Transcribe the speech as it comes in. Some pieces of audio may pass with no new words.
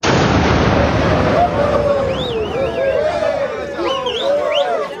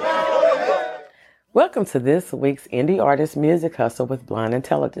Welcome to this week's Indie Artist Music Hustle with Blind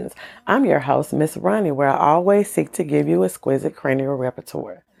Intelligence. I'm your host, Miss Ronnie, where I always seek to give you exquisite cranial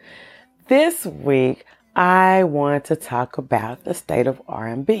repertoire. This week, I want to talk about the state of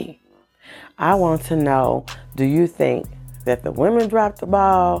R&B. I want to know, do you think that the women dropped the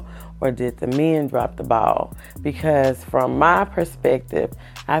ball or did the men drop the ball? Because from my perspective,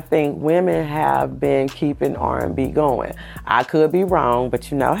 I think women have been keeping R&B going. I could be wrong, but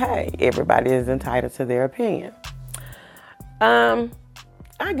hey, everybody is entitled to their opinion. I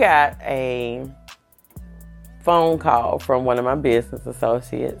got a phone call from one of my business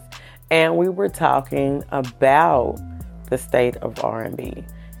associates, and we were talking about the state of R&B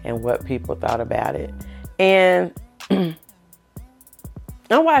and what people thought about it. And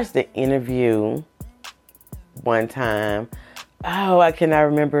I watched the interview one time. Oh, I cannot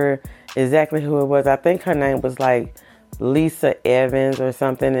remember exactly who it was. I think her name was like Lisa Evans or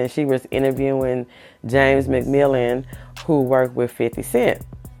something, and she was interviewing James McMillan, who worked with 50 Cent.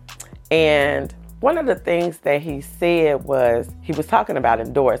 And one of the things that he said was, he was talking about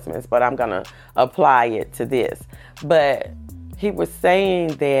endorsements, but I'm going to apply it to this. But he was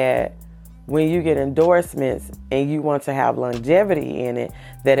saying that when you get endorsements and you want to have longevity in it,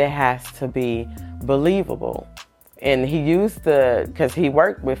 that it has to be believable. And he used because he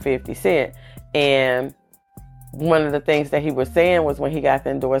worked with 50 Cent. And one of the things that he was saying was when he got the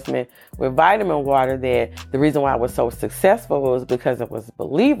endorsement with Vitamin Water, that the reason why it was so successful was because it was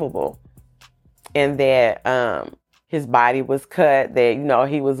believable. And that his body was cut, that,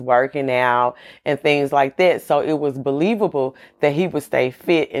 he was working out and things like that. So it was believable that he would stay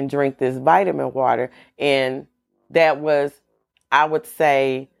fit and drink this vitamin water. And that was, I would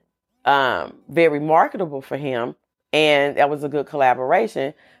say, very marketable for him. And that was a good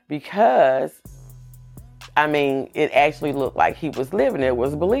collaboration because, it actually looked like he was living. It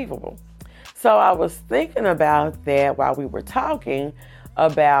was believable. So I was thinking about that while we were talking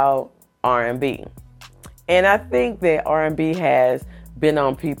about R&B. And I think that R&B has been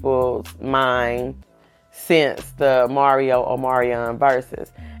on people's mind since the Mario Omarion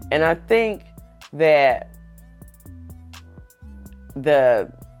verses. And I think that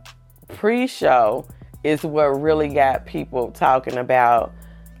the pre-show is what really got people talking about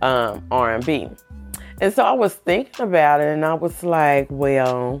R&B. And so I was thinking about it, and I was like,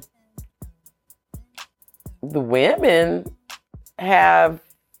 well, the women have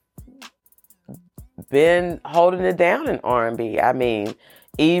been holding it down in R&B.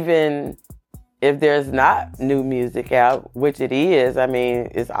 Even if there's not new music out, which it is,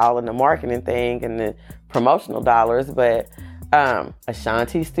 it's all in the marketing thing and the promotional dollars, but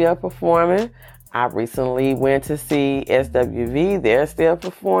Ashanti's still performing. I recently went to see SWV. They're still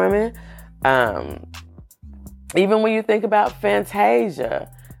performing. Even when you think about Fantasia,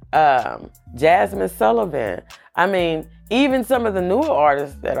 Jasmine Sullivan, even some of the newer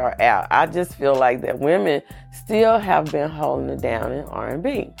artists that are out, I just feel like that women still have been holding it down in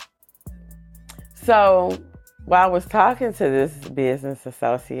R&B. So while I was talking to this business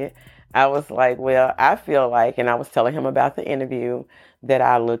associate, I was like, well, I feel like, and I was telling him about the interview that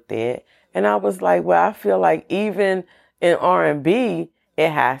I looked at, and I was like, well, I feel like even in R&B, it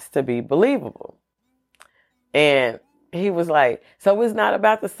has to be believable. And he was like, so it's not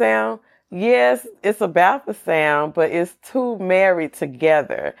about the sound? Yes, it's about the sound, but it's two married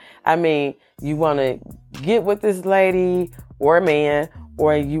together. You want to get with this lady or man,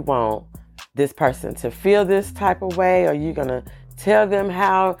 or you want this person to feel this type of way, or you're going to tell them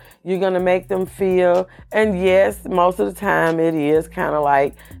how you're going to make them feel. And yes, most of the time it is kind of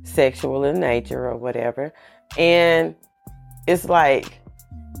like sexual in nature or whatever. And it's like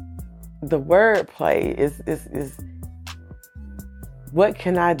the wordplay is what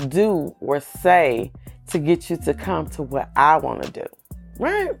can I do or say to get you to come to what I want to do,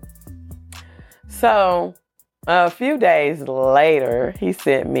 right? So a few days later, he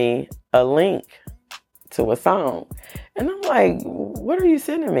sent me a link to a song. And I'm like, what are you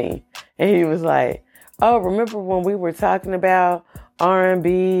sending me? And he was like, oh, remember when we were talking about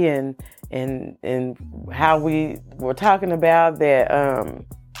R&B and how we were talking about that,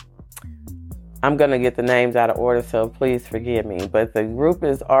 I'm going to get the names out of order, so please forgive me. But the group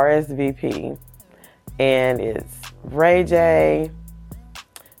is RSVP, and it's Ray J,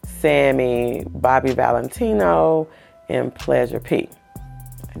 Sammy, Bobby Valentino, and Pleasure P.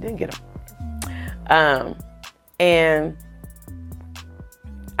 I didn't get them. And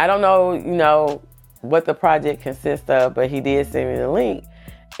I don't know, what the project consists of, but he did send me the link.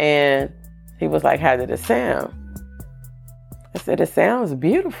 And he was like, how did it sound? I said, it sounds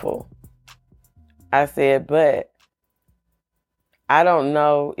beautiful. I said, but I don't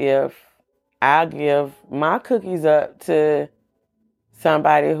know if I'll give my cookies up to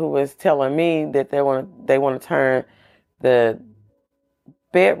somebody who was telling me that they want to turn the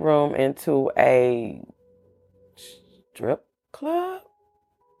bedroom into a strip club.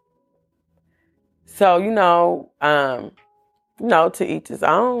 So, to each his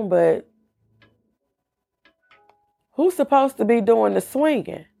own, but who's supposed to be doing the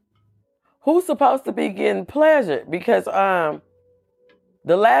swinging? Who's supposed to be getting pleasure? Because the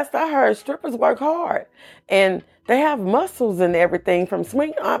last I heard, strippers work hard and they have muscles and everything from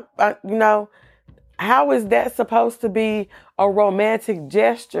swinging. How is that supposed to be a romantic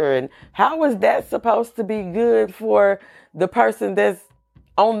gesture? And how is that supposed to be good for the person that's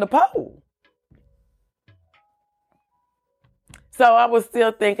on the pole? So I was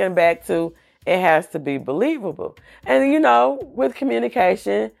still thinking back to, it has to be believable. And, with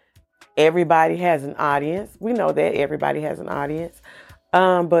communication, everybody has an audience. We know that everybody has an audience.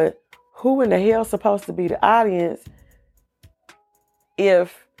 But who in the hell is supposed to be the audience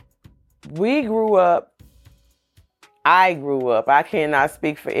if I grew up, I cannot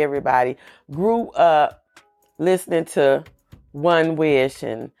speak for everybody, grew up listening to One Wish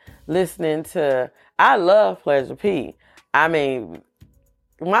and listening to, I love Pleasure P. I mean,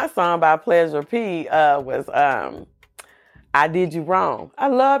 my song by Pleasure P was I Did You Wrong. I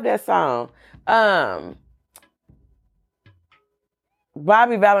love that song.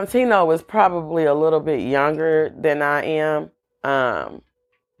 Bobby Valentino was probably a little bit younger than I am.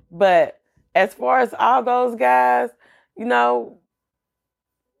 But as far as all those guys,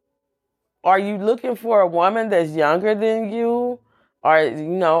 are you looking for a woman that's younger than you? Or,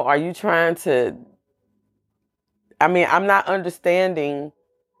 are you trying to, I'm not understanding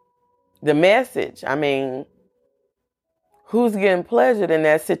the message. Who's getting pleasured in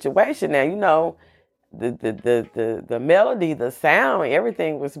that situation? Now, the melody, the sound,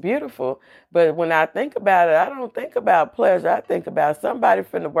 everything was beautiful. But when I think about it, I don't think about pleasure. I think about somebody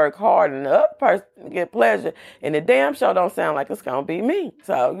finna work hard and the other person get pleasure. And the damn show don't sound like it's gonna be me.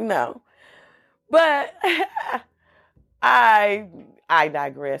 So, But I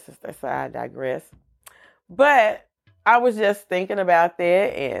digress. That's why I digress. But I was just thinking about that,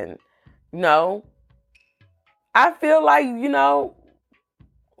 and I feel like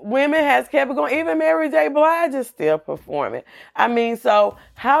women has kept it going. Even Mary J. Blige is still performing. So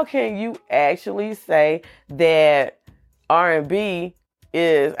how can you actually say that R&B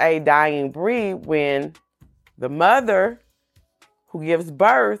is a dying breed when the mother who gives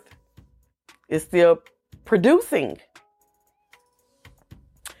birth is still producing?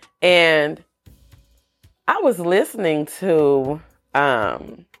 And I was listening to a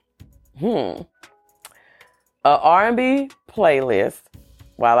R&B playlist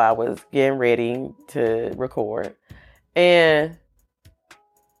while I was getting ready to record. And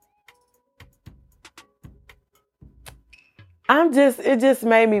it just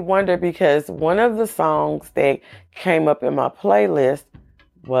made me wonder, because one of the songs that came up in my playlist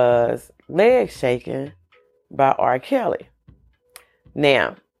was Leg Shaking by R. Kelly.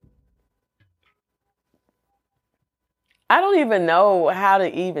 Now, I don't even know how to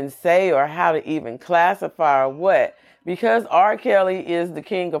even say or how to even classify or what, because R. Kelly is the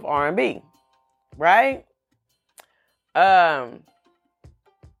king of R&B, right? I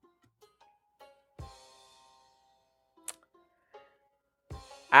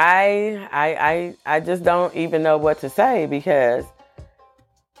just don't even know what to say, because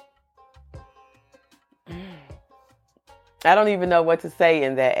I don't even know what to say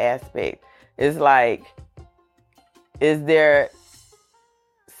in that aspect. It's like, is there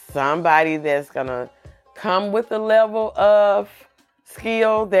somebody that's gonna come with the level of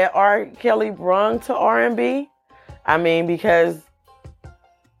skill that R. Kelly brung to R&B? Because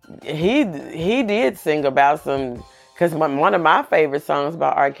he did sing about some, because one of my favorite songs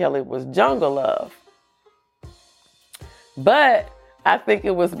by R. Kelly was Jungle Love. But I think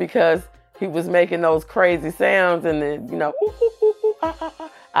it was because he was making those crazy sounds and then, ooh, ooh, ooh, ooh, ah, ah,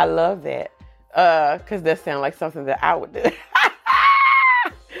 ah. I love that. Because that sounds like something that I would do.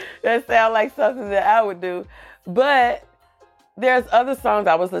 That sounds like something that I would do. But there's other songs.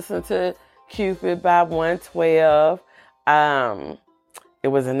 I was listening to Cupid by 112. It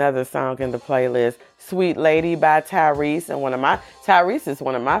was another song in the playlist, Sweet Lady by Tyrese. And Tyrese is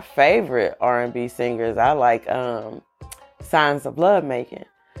one of my favorite R&B singers. I like Signs of Love Making.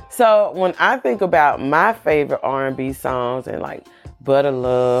 So when I think about my favorite R&B songs, and like Butter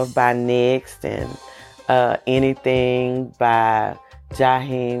Love by Next, and Anything by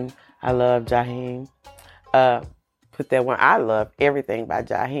Jaheim. I love Jaheim. Put that one. I love everything by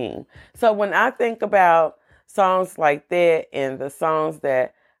Jaheim. So when I think about songs like that and the songs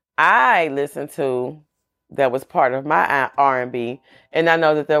that I listened to that was part of my R&B, and I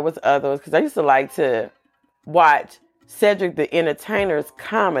know that there was others because I used to like to watch Cedric the Entertainer's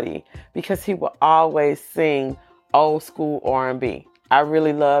comedy because he would always sing old school R&B. I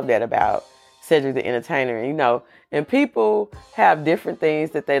really love that about Cedric the Entertainer. And people have different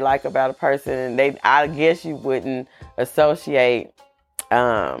things that they like about a person, and I guess you wouldn't associate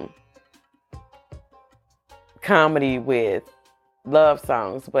comedy with love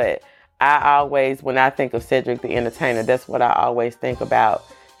songs, but I always, when I think of Cedric the Entertainer, that's what I always think about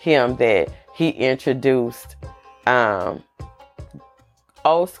him, that he introduced old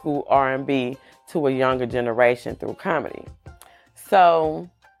school R&B to a younger generation through comedy. So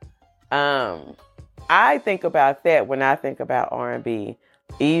I think about that when I think about R&B.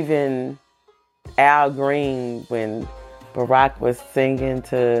 Even Al Green, when Barack was singing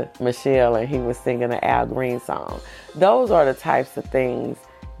to Michelle and he was singing an Al Green song. Those are the types of things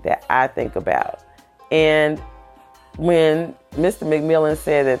that I think about. And when Mr. McMillan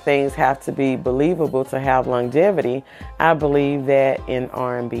said that things have to be believable to have longevity, I believe that in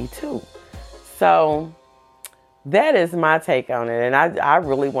R&B too. So that is my take on it. And I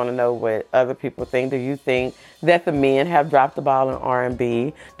really want to know what other people think. Do you think that the men have dropped the ball in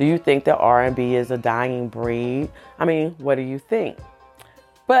R&B? Do you think that R&B is a dying breed? I mean, what do you think?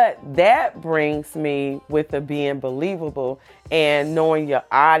 But that brings me with the being believable and knowing your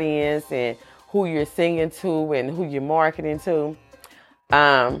audience and who you're singing to and who you're marketing to.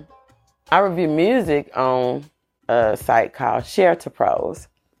 I review music on a site called Share to Pros.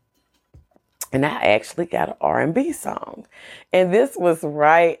 And I actually got an R&B song. And this was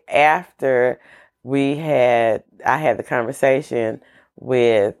right after I had the conversation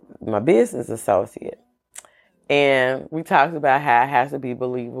with my business associate. And we talked about how it has to be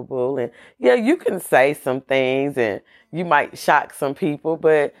believable. And yeah, you can say some things and you might shock some people,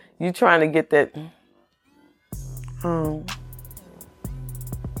 but you're trying to get that.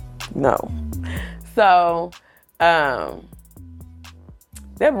 No. So,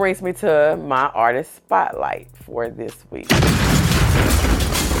 that brings me to my artist spotlight for this week.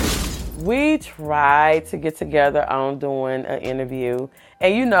 We tried to get together on doing an interview.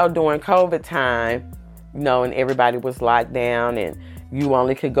 And during COVID time, and everybody was locked down and you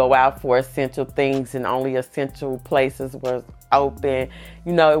only could go out for essential things and only essential places was open.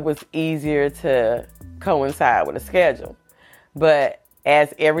 It was easier to coincide with a schedule. But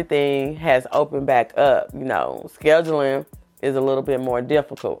as everything has opened back up, scheduling is a little bit more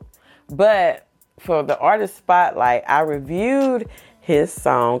difficult. But for the artist spotlight, I reviewed his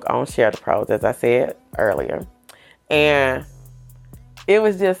song on Share the Pros, as I said earlier. And it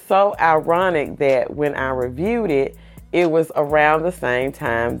was just so ironic that when I reviewed it, it was around the same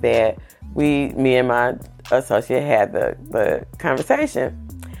time that me and my associate had the conversation.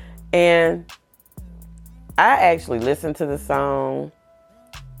 And I actually listened to the song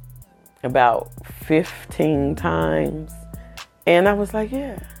about 15 times. And I was like,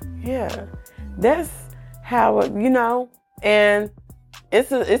 yeah, that's how and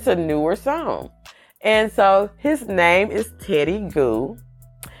it's a newer song. And so his name is Teddy Goo,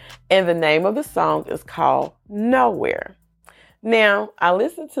 and the name of the song is called Nowhere. Now, I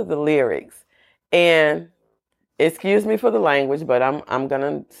listened to the lyrics, and excuse me for the language, but I'm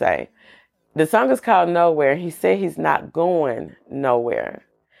gonna say the song is called Nowhere. He said he's not going nowhere.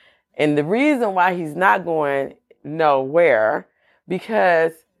 And the reason why he's not going nowhere,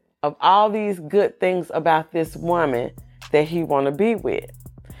 because of all these good things about this woman that he want to be with.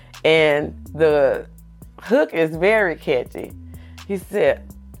 And the hook is very catchy. He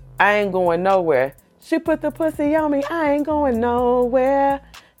said, I ain't going nowhere. She put the pussy on me. I ain't going nowhere,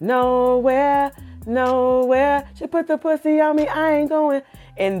 nowhere, nowhere. She put the pussy on me. I ain't going.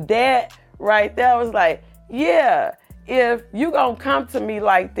 And that right there was like, yeah, if you gonna come to me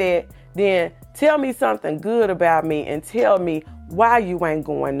like that, then tell me something good about me and tell me why you ain't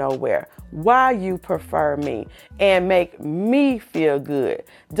going nowhere, why you prefer me, and make me feel good.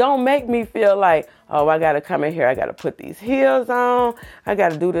 Don't make me feel like, oh, I got to come in here. I got to put these heels on. I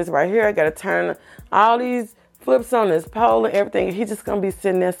got to do this right here. I got to turn all these flips on this pole and everything. He's just going to be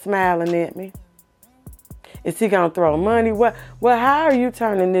sitting there smiling at me. Is he going to throw money? Well, how are you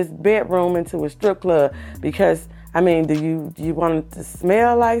turning this bedroom into a strip club? Because, do you want it to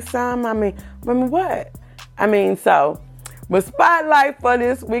smell like some? What? So the spotlight for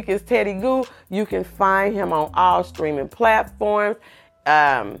this week is Teddy Goo. You can find him on all streaming platforms.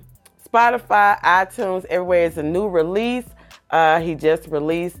 Spotify, iTunes, everywhere. It's a new release. He just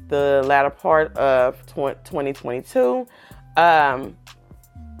released the latter part of 2022.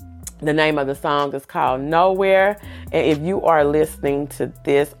 The name of the song is called Nowhere. And if you are listening to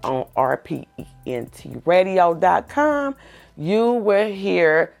this on rpentradio.com, you will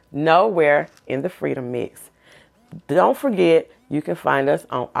hear Nowhere in the Freedom Mix. Don't forget, you can find us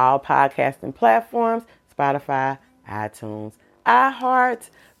on all podcasting platforms, Spotify, iTunes, iHeart,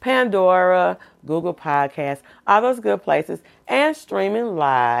 Pandora, Google Podcasts, all those good places, and streaming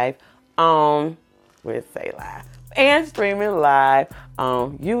live on, streaming live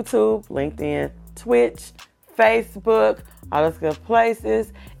on YouTube, LinkedIn, Twitch, Facebook, all those good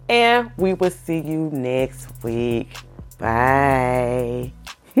places. And we will see you next week. Bye.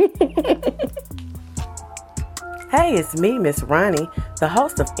 Hey, it's me, Miss Ronnie, the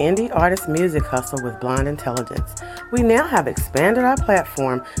host of Indie Artist Music Hustle with Blonde Intelligence. We now have expanded our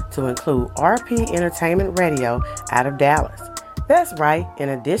platform to include RP Entertainment Radio out of Dallas. That's right, in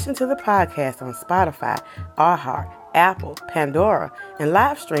addition to the podcast on Spotify, iHeart, Apple, Pandora, and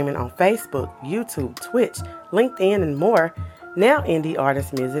live streaming on Facebook, YouTube, Twitch, LinkedIn, and more, now Indie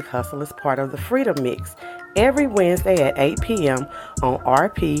Artist Music Hustle is part of the Freedom Mix every Wednesday at 8 p.m. on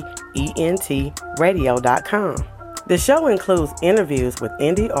rpentradio.com. The show includes interviews with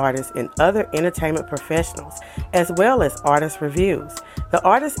indie artists and other entertainment professionals, as well as artist reviews. The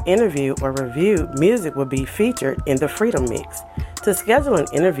artist interviewed or reviewed music will be featured in the Freedom Mix. To schedule an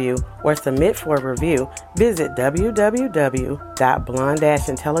interview or submit for a review, visit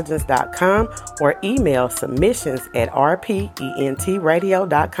www.blonde-intelligence.com or email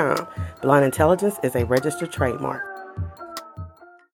submissions@rpentradio.com. Blonde Intelligence is a registered trademark.